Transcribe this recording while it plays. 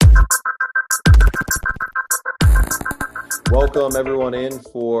Welcome everyone in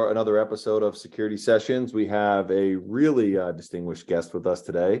for another episode of Security Sessions. We have a really distinguished guest with us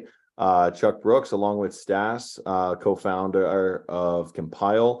today, Chuck Brooks, along with Stas, co-founder of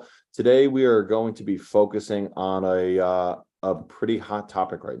Compyl. Today we are going to be focusing on a pretty hot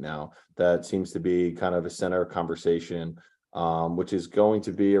topic right now that seems to be kind of a center of conversation, which is going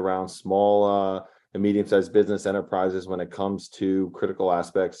to be around small and medium-sized business enterprises when it comes to critical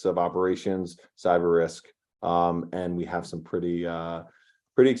aspects of operations, cyber risk. And we have some pretty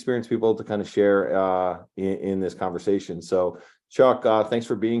experienced people to kind of share in this conversation. So, Chuck, thanks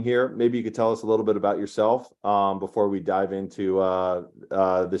for being here. Maybe you could tell us a little bit about yourself before we dive into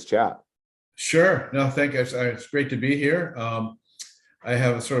this chat. Sure. No, thank you. It's great to be here. I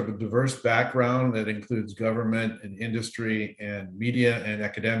have a sort of a diverse background that includes government and industry and media and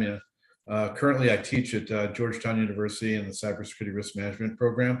academia. Currently, I teach at Georgetown University in the Cybersecurity Risk Management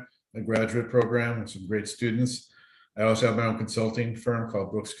program, a graduate program with some great students. I also have my own consulting firm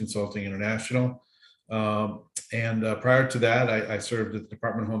called Brooks Consulting International. Prior to that, I served at the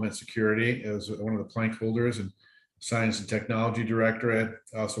Department of Homeland Security as one of the plank holders and Science and Technology Director.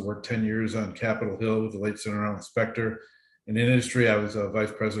 I also worked 10 years on Capitol Hill with the late Senator Inspector. In industry, I was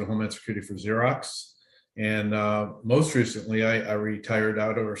Vice President of Homeland Security for Xerox. And most recently, I retired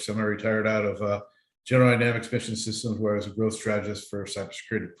out of, or semi-retired out of General Dynamics Mission Systems, where I was a growth strategist for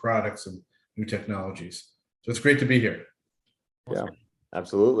cybersecurity products and new technologies. So it's great to be here. Yeah,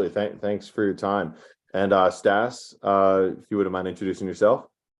 absolutely. Thanks for your time. And Stas, if you wouldn't mind introducing yourself.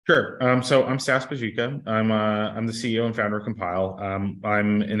 Sure. So I'm Stas Bojoukha. I'm the CEO and founder of Compyl.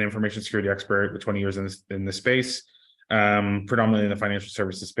 I'm an information security expert with 20 years in this space, predominantly in the financial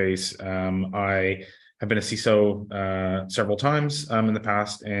services space. I have been a CISO several times in the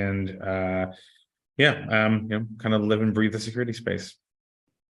past, and kind of live and breathe the security space.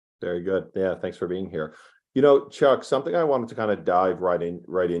 Very good. Yeah, thanks for being here. Chuck, something I wanted to kind of dive right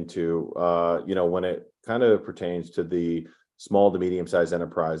into, when it kind of pertains to the small to medium-sized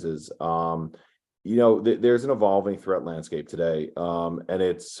enterprises, there's an evolving threat landscape today, and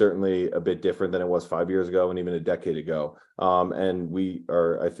it's certainly a bit different than it was 5 years ago and even a decade ago. And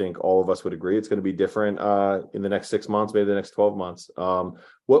I think all of us would agree it's going to be different in the next 6 months, maybe the next 12 months.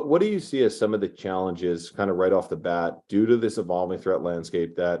 What do you see as some of the challenges kind of right off the bat due to this evolving threat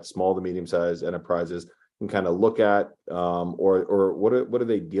landscape that small to medium-sized enterprises can kind of look at, or what are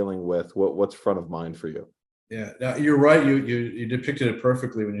they dealing with? What's front of mind for you? Yeah, now, you're right. You depicted it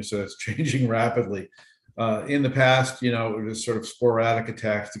perfectly when you said it's changing rapidly. In the past, it was sort of sporadic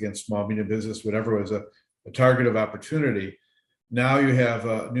attacks against small, medium business, whatever was a target of opportunity. Now you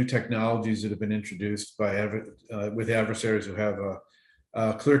have new technologies that have been introduced with adversaries who have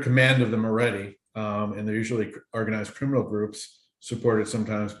a clear command of them already, and they're usually organized criminal groups supported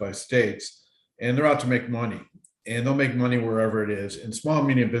sometimes by states, and they're out to make money. And they'll make money wherever it is. And small and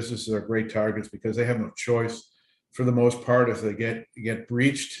medium businesses are great targets because they have no choice. For the most part, if they get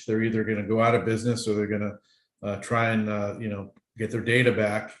breached, they're either going to go out of business or they're going to try and get their data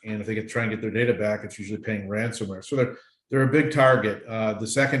back. And if they try and get their data back, it's usually paying ransomware. So they're a big target. The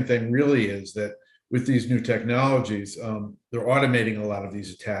second thing really is that with these new technologies, they're automating a lot of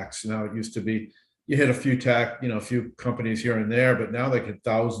these attacks. Now it used to be you hit a few companies here and there, but now they get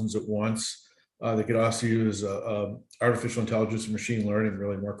thousands at once. They could also use artificial intelligence and machine learning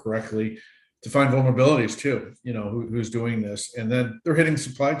really more correctly to find vulnerabilities too, who's doing this. And then they're hitting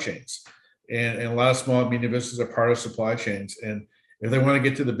supply chains. And a lot of small and medium businesses are part of supply chains. And if they want to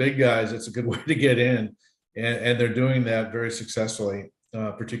get to the big guys, it's a good way to get in. And they're doing that very successfully,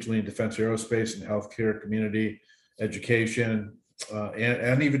 particularly in defense aerospace and healthcare, community, education,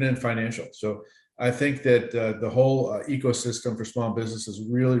 and even in financial. So I think that the whole ecosystem for small businesses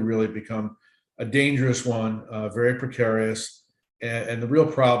really, really become a dangerous one, very precarious. And the real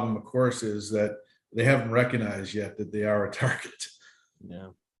problem, of course, is that they haven't recognized yet that they are a target.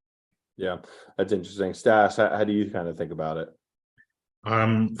 Yeah, that's interesting. Stas, how do you kind of think about it? I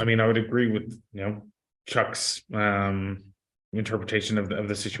would agree with Chuck's interpretation of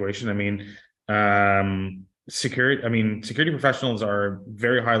the situation. Security professionals are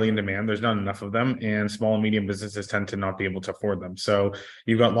very highly in demand. There's not enough of them, and small and medium businesses tend to not be able to afford them. So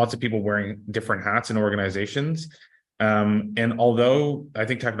you've got lots of people wearing different hats in organizations. And although I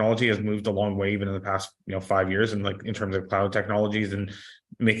think technology has moved a long way, even in the past 5 years, and in terms of cloud technologies and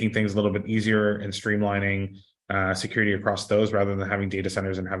making things a little bit easier and streamlining security across those, rather than having data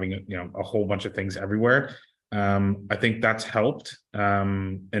centers and having a whole bunch of things everywhere, I think that's helped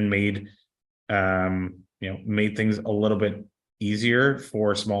and made things a little bit easier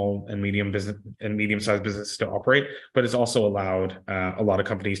for small and medium-sized businesses to operate, but it's also allowed a lot of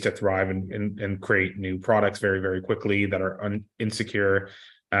companies to thrive and create new products very, very quickly that are insecure,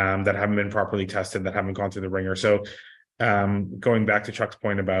 that haven't been properly tested, that haven't gone through the ringer. So going back to Chuck's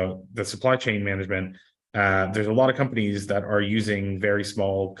point about the supply chain management, there's a lot of companies that are using very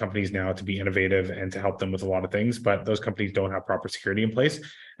small companies now to be innovative and to help them with a lot of things, but those companies don't have proper security in place,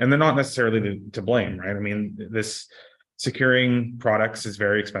 and they're not necessarily to blame, right? I mean, this securing products is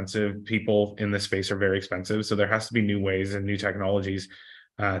very expensive. People in this space are very expensive, so there has to be new ways and new technologies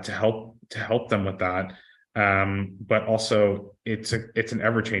to help them with that. But also it's an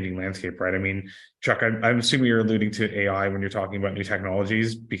ever-changing landscape, right? I mean, Chuck, I'm assuming you're alluding to AI when you're talking about new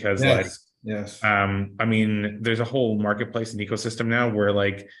technologies, because Yes. I mean, there's a whole marketplace and ecosystem now where,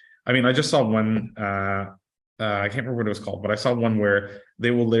 like, I mean, I just saw one, I can't remember what it was called, but I saw one where they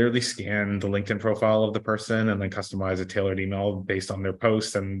will literally scan the LinkedIn profile of the person and then customize a tailored email based on their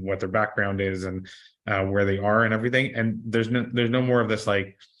posts and what their background is and where they are and everything. And there's no more of this,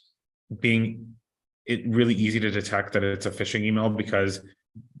 like, being it really easy to detect that it's a phishing email because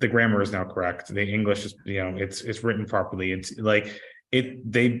the grammar is now correct. The English is, it's written properly. It's like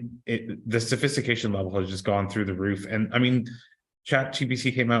the sophistication level has just gone through the roof. And I mean,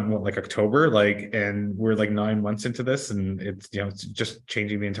 ChatGPT came out in like October, and we're like 9 months into this, and it's just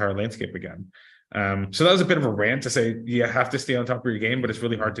changing the entire landscape again. So that was a bit of a rant to say you have to stay on top of your game, but it's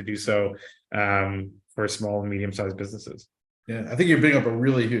really hard to do so for small and medium-sized businesses. Yeah, I think you bring up a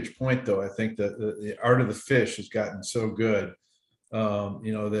really huge point, though. I think that the art of the fish has gotten so good,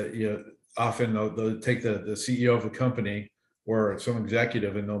 that often they'll take the CEO of the company or some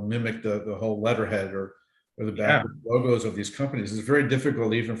executive and they'll mimic the whole letterhead or the back logos of these companies. It's very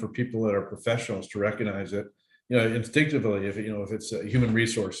difficult even for people that are professionals to recognize it, instinctively, if it's human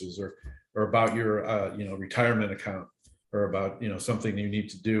resources or about your retirement account or about something you need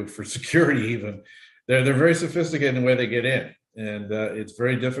to do for security. Even they're very sophisticated in the way they get in, and it's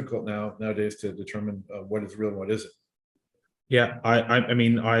very difficult nowadays to determine what is real and what isn't. Yeah, I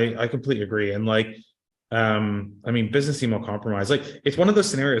mean, I completely agree. And I mean, business email compromise, like, it's one of those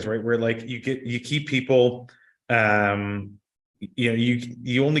scenarios, right, where like you keep people, you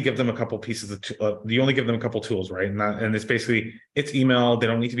only give them a couple pieces of you only give them a couple tools, right? And it's basically, it's email. They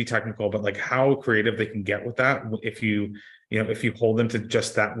don't need to be technical, but like how creative they can get with that if you hold them to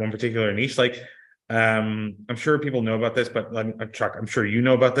just that one particular niche. Like, I'm sure people know about this, but Chuck, I'm sure you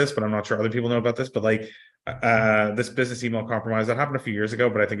know about this, but I'm not sure other people know about this. But like, this business email compromise that happened a few years ago,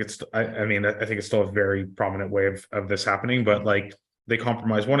 but I think I think it's still a very prominent way of this happening. But like, they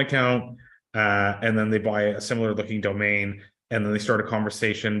compromise one account, and then they buy a similar looking domain, and then they start a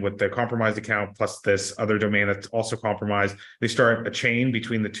conversation with the compromised account plus this other domain that's also compromised. They start a chain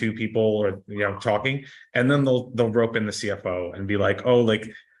between the two people, or talking, and then they'll rope in the CFO and be like, oh, like,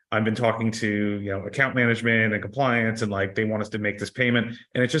 I've been talking to account management and compliance, and like they want us to make this payment,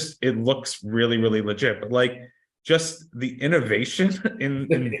 and it looks really, really legit. But like, just the innovation in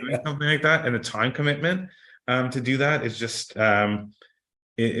doing something like that and the time commitment to do that is just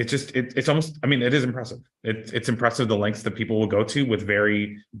it's almost, I mean, it is impressive. It's impressive the lengths that people will go to with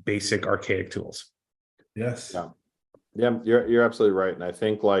very basic archaic tools. Yes. Yeah, you're absolutely right. And I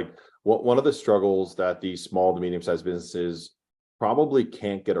think like one of the struggles that these small to medium-sized businesses probably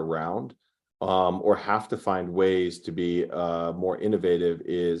can't get around, or have to find ways to be more innovative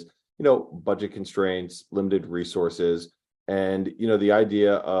is, budget constraints, limited resources, and, the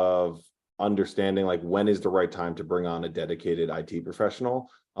idea of understanding like when is the right time to bring on a dedicated IT professional,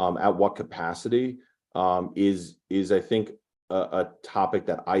 at what capacity, is I think a topic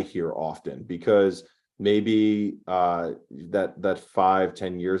that I hear often, because maybe that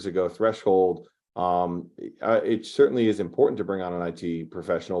 5-10 years ago threshold, it certainly is important to bring on an IT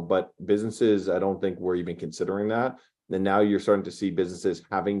professional, but businesses, I don't think we're even considering that. And now you're starting to see businesses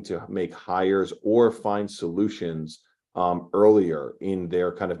having to make hires or find solutions earlier in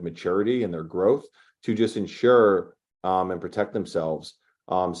their kind of maturity and their growth to just ensure and protect themselves.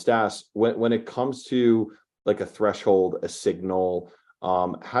 Stas, when it comes to like a threshold, a signal,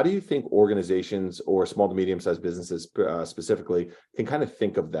 how do you think organizations or small to medium-sized businesses specifically can kind of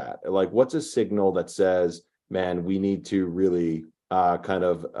think of that? Like, what's a signal that says, man, we need to really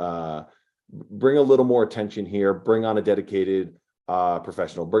bring a little more attention here, bring on a dedicated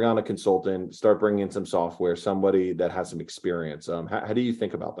professional, bring on a consultant, start bringing in some software, somebody that has some experience. How do you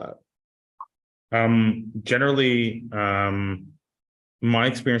think about that? Generally, my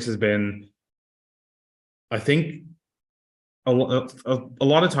experience has been, I think a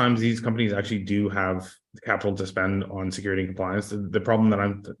lot of times these companies actually do have the capital to spend on security and compliance. The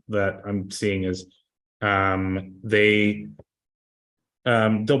problem that I'm seeing is they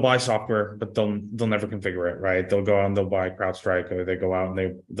They'll buy software, but they'll never configure it, right? They'll go out and they'll buy CrowdStrike, or they go out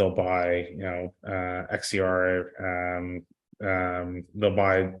and they'll buy, XCR. They'll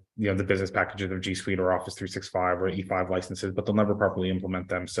buy, the business packages of G Suite or Office 365 or E5 licenses, but they'll never properly implement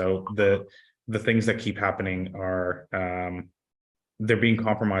them. So the things that keep happening are they're being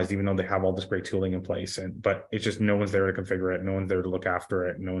compromised, even though they have all this great tooling in place. But it's just no one's there to configure it, no one's there to look after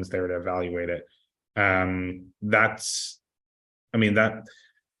it, no one's there to evaluate it. That's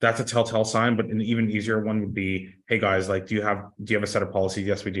a telltale sign. But an even easier one would be, hey guys, like, do you have a set of policies?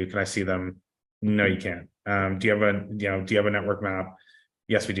 Yes, we do. Can I see them? No, you can't. Do you have a network map?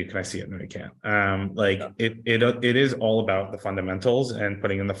 Yes, we do. Can I see it? No, you can't. It is all about the fundamentals and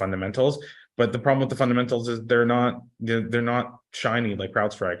putting in the fundamentals. But the problem with the fundamentals is they're not shiny like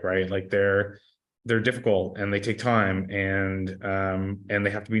CrowdStrike, right? Like they're difficult and they take time, and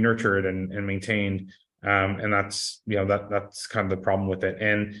they have to be nurtured and maintained. And that's that's kind of the problem with it.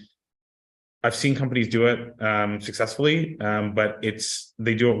 And I've seen companies do it successfully, but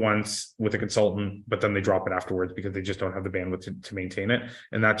they do it once with a consultant, but then they drop it afterwards because they just don't have the bandwidth to maintain it.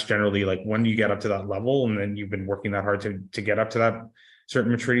 And that's generally like when you get up to that level, and then you've been working that hard to get up to that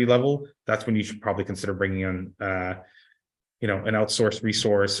certain maturity level, that's when you should probably consider bringing in an outsourced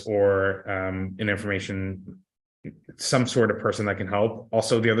resource or an information, some sort of person that can help.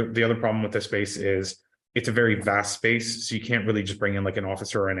 Also, the other problem with this space is it's a very vast space, so you can't really just bring in like an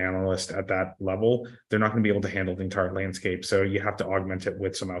officer or an analyst at that level. They're not going to be able to handle the entire landscape, so you have to augment it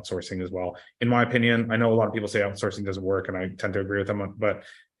with some outsourcing as well. In my opinion, I know a lot of people say outsourcing doesn't work, and I tend to agree with them, but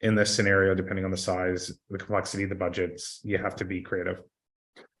in this scenario, depending on the size, the complexity, the budgets, you have to be creative.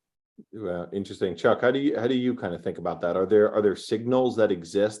 Interesting. Chuck, how do you kind of think about that? Are there signals that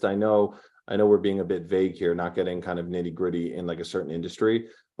exist? I know we're being a bit vague here, not getting kind of nitty gritty in like a certain industry,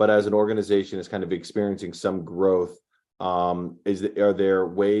 but as an organization is kind of experiencing some growth, are there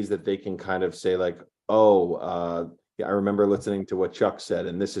ways that they can kind of say like, I remember listening to what Chuck said,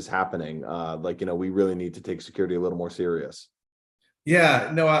 and this is happening. We really need to take security a little more serious.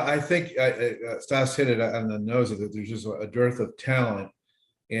 Yeah, no, I think Stas hit it on the nose of it. There's just a dearth of talent,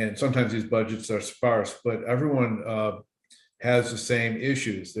 and sometimes these budgets are sparse, but everyone has the same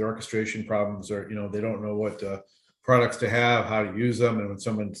issues. The orchestration problems are, they don't know what products to have, how to use them, and when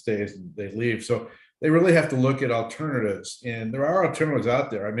someone stays, they leave. So they really have to look at alternatives, and there are alternatives out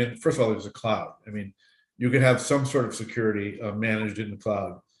there. I mean, first of all, there's a cloud. I mean, you could have some sort of security managed in the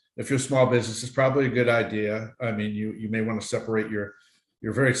cloud. If you're a small business, it's probably a good idea. I mean, you may want to separate your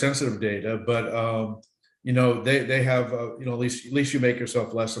very sensitive data, but they have at least you make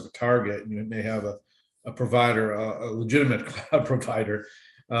yourself less of a target, and you may have a provider, a legitimate cloud provider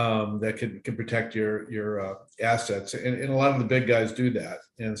that can protect your assets, and a lot of the big guys do that.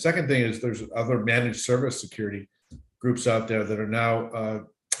 And the second thing is there's other managed service security groups out there that are now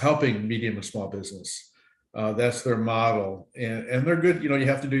helping medium and small business. That's their model, and they're good. You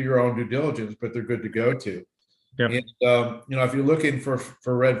have to do your own due diligence, but they're good to go to. Yep. And if you're looking for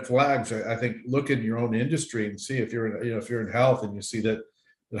red flags, I think look in your own industry and see if you're in health and you see that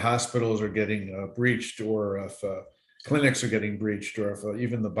the hospitals are getting breached, or if clinics are getting breached, or if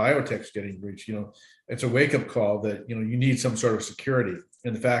even the biotech's getting breached. It's a wake-up call that you need some sort of security.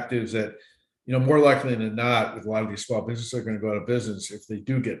 And the fact is that more likely than not, with a lot of these small businesses are going to go out of business if they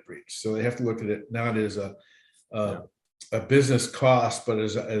do get breached. So they have to look at it not as a business cost, but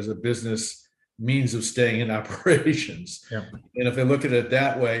as a business means of staying in operations. Yeah. And if they look at it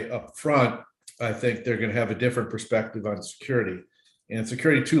that way up front, I think they're going to have a different perspective on security. And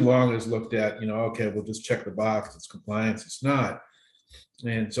security too long is looked at, okay, we'll just check the box, it's compliance, it's not.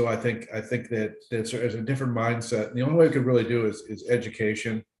 And so I think that there's a different mindset. And the only way we could really do is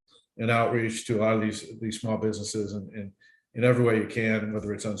education and outreach to a lot of these small businesses, and in every way you can,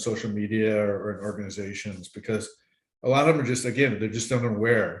 whether it's on social media or in organizations, because a lot of them are just, again, they're just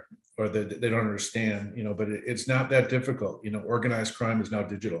unaware, or they don't understand, but it's not that difficult. Organized crime is now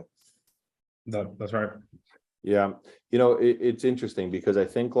digital. That's right. Yeah. It's interesting because I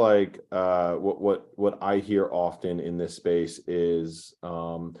think like what I hear often in this space is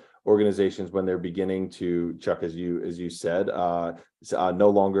organizations, when they're beginning to, Chuck, as you said, no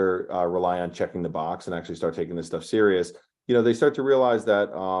longer rely on checking the box and actually start taking this stuff serious. They start to realize that,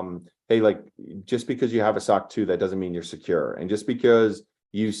 hey, like just because you have a SOC 2, that doesn't mean you're secure. And just because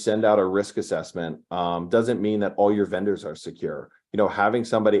you send out a risk assessment doesn't mean that all your vendors are secure. Having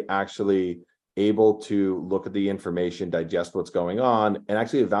somebody actually able to look at the information, digest what's going on, and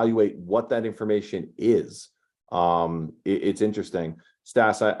actually evaluate what that information is. It's interesting.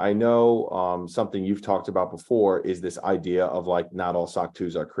 Stas, I know something you've talked about before is this idea of like not all SOC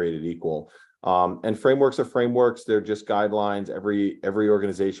 2s are created equal. And frameworks are frameworks. They're just guidelines. Every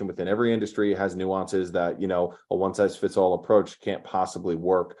organization within every industry has nuances that, a one size fits all approach can't possibly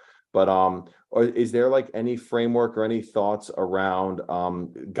work. But or is there like any framework or any thoughts around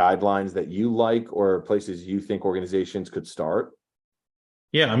guidelines that you like or places you think organizations could start?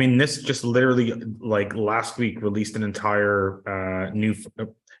 Yeah, I mean, this just literally like last week released an entire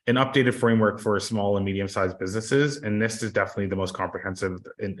an updated framework for small and medium-sized businesses, and this is definitely the most comprehensive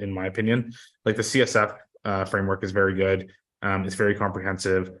in my opinion. Like the CSF framework is very good. It's very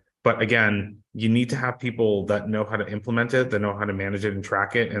comprehensive, but again, you need to have people that know how to implement it, that know how to manage it and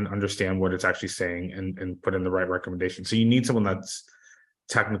track it, and understand what it's actually saying, and put in the right recommendation. So you need someone that's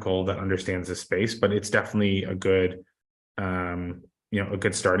technical, that understands this space, but it's definitely a good a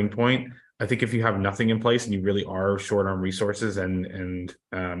good starting point. I think if you have nothing in place and you really are short on resources and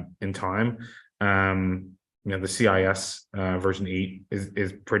in time, the CIS version 8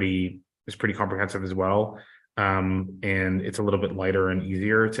 is pretty comprehensive as well, and it's a little bit lighter and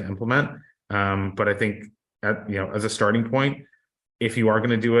easier to implement. But I think as a starting point, if you are going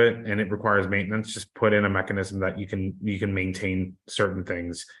to do it and it requires maintenance, just put in a mechanism that you can maintain certain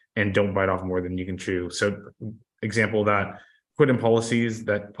things and don't bite off more than you can chew. So, example of that. Put in policies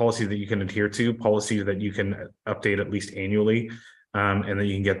that you can adhere to, policies that you can update at least annually, and then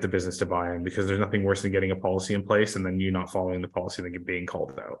you can get the business to buy in, because there's nothing worse than getting a policy in place and then you not following the policy and then being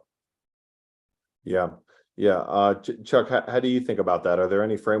called out. Yeah. Chuck, how do you think about that? Are there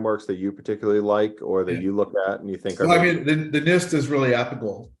any frameworks that you particularly like or that you look at and you think are? Well, I mean, the NIST is really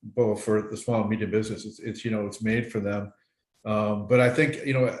applicable for the small and medium business. It's made for them, but I think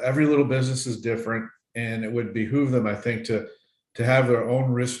every little business is different, and it would behoove them, I think, to have their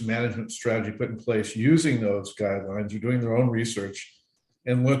own risk management strategy put in place using those guidelines, or doing their own research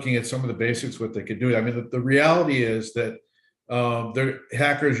and looking at some of the basics, what they could do. I mean, the reality is that their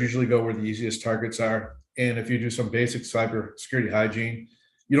hackers usually go where the easiest targets are. And if you do some basic cybersecurity hygiene,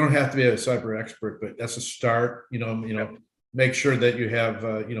 you don't have to be a cyber expert, but that's a start. Make sure that you have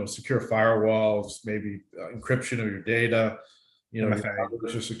secure firewalls, maybe encryption of your data,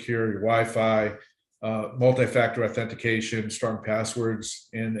 your secure, your Wi-Fi, multi-factor authentication, strong passwords,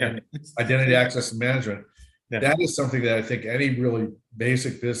 and identity access management. That is something that I think any really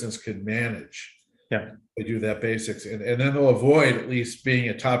basic business can manage. They do that basics, and then they'll avoid at least being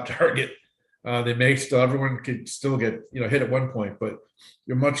a top target. They may still, everyone could still get hit at one point, but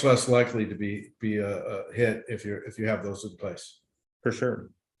you're much less likely to be a hit if you have those in place. For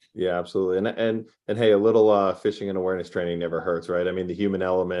sure. Yeah, absolutely. And hey, a little phishing and awareness training never hurts, right? I mean, the human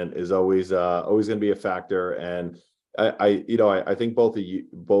element is always going to be a factor. And I think both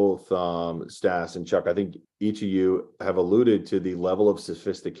Stas and Chuck, I think each of you have alluded to the level of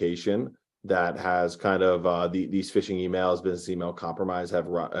sophistication that has kind of these phishing emails, business email compromise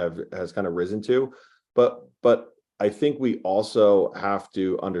has kind of risen to. But I think we also have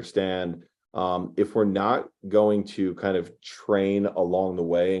to understand, if we're not going to kind of train along the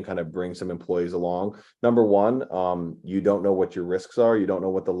way and kind of bring some employees along, number one, you don't know what your risks are. You don't know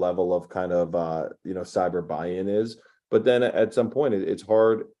what the level of kind of, cyber buy-in is. But then at some point, it's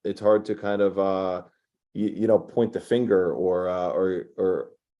hard to kind of, point the finger or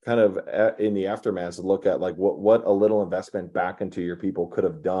kind of in the aftermath to look at like what a little investment back into your people could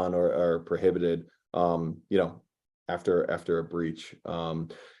have done or prohibited, after a breach.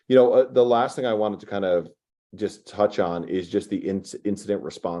 The last thing I wanted to kind of just touch on is just the incident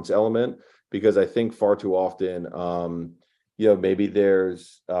response element, because I think far too often, maybe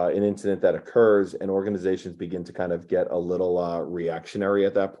there's an incident that occurs and organizations begin to kind of get a little reactionary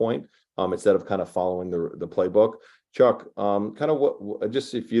at that point, instead of kind of following the playbook. Chuck, kind of what,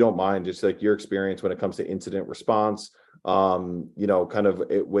 just if you don't mind, just like your experience when it comes to incident response, kind of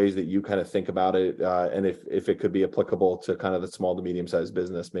ways that you kind of think about it, and if it could be applicable to kind of the small to medium sized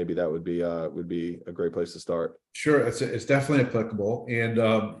business, maybe that would be a great place to start. Sure, it's definitely applicable, and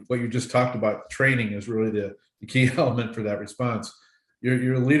what you just talked about, training, is really the key element for that response.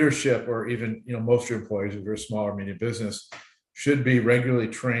 Your leadership, or even most of your employees, if you're a small or medium business, should be regularly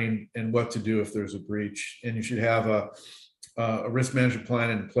trained in what to do if there's a breach, and you should have a risk management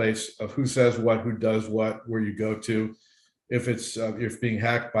plan in place of who says what, who does what, where you go to. If it's being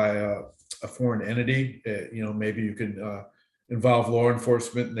hacked by a foreign entity, maybe you can involve law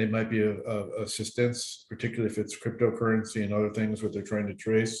enforcement, and they might be of assistance, particularly if it's cryptocurrency and other things what they're trying to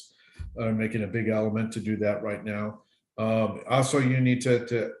trace, making a big element to do that right now. Also, you need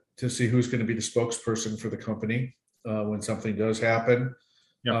to see who's going to be the spokesperson for the company when something does happen.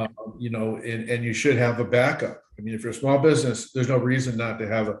 And you should have a backup. I mean, if you're a small business, there's no reason not to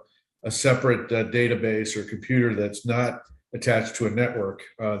have a separate database or computer that's not attached to a network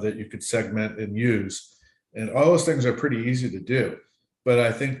that you could segment and use. And all those things are pretty easy to do. But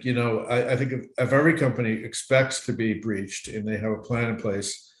I think, I think if every company expects to be breached and they have a plan in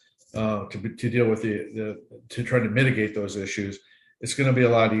place to deal with to try to mitigate those issues, it's going to be a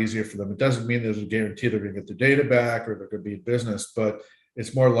lot easier for them. It doesn't mean there's a guarantee they're going to get their data back or they're going to be in business, but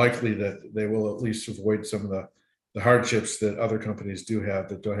it's more likely that they will at least avoid some of the hardships that other companies do have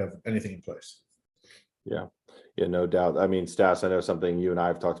that don't have anything in place. Yeah, no doubt. I mean, Stas, I know something you and I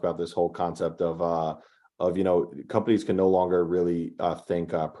have talked about, this whole concept of companies can no longer really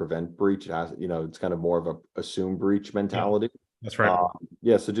think prevent breach. It has, it's kind of more of a assume breach mentality. Yeah, that's right.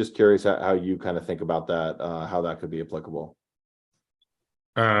 So just curious how you kind of think about that, how that could be applicable.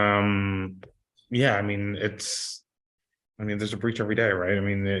 Yeah, I mean, there's a breach every day, right? I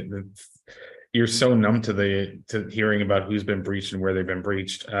mean, you're so numb to hearing about who's been breached and where they've been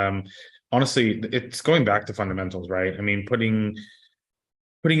breached. Honestly, it's going back to fundamentals, right? I mean, putting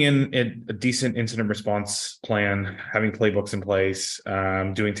in a decent incident response plan, having playbooks in place,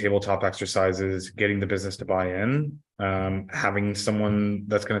 doing tabletop exercises, getting the business to buy in, having someone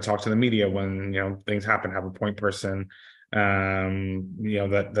that's going to talk to the media when things happen, have a point person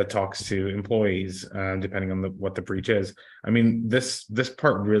that talks to employees depending on what the breach is. I mean, this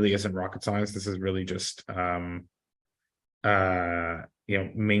part really isn't rocket science. This is really just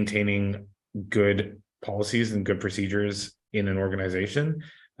maintaining good policies and good procedures in an organization.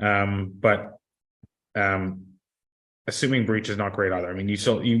 But assuming breach is not great either. I mean, you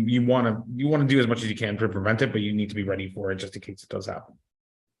want to do as much as you can to prevent it, but you need to be ready for it just in case it does happen.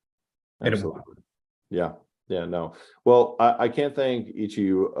 Absolutely. Yeah, no. Well, I can't thank each of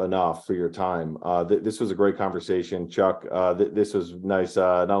you enough for your time. This was a great conversation, Chuck. This was nice,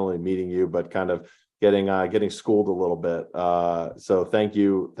 not only meeting you, but kind of getting schooled a little bit. So thank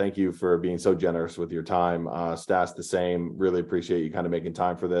you for being so generous with your time. Stas, the same. Really appreciate you kind of making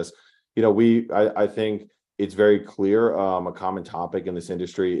time for this. I think it's very clear a common topic in this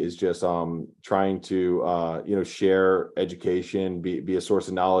industry is just trying to share education, be a source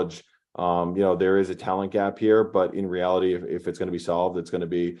of knowledge. There is a talent gap here, but in reality, if it's going to be solved, it's going to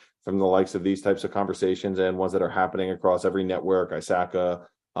be from the likes of these types of conversations and ones that are happening across every network, ISACA,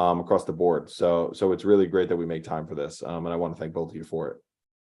 across the board. So it's really great that we make time for this. And I want to thank both of you for it.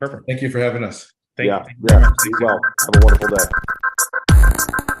 Perfect. Thank you for having us. Thank you. Yeah. Be well. Have a wonderful day.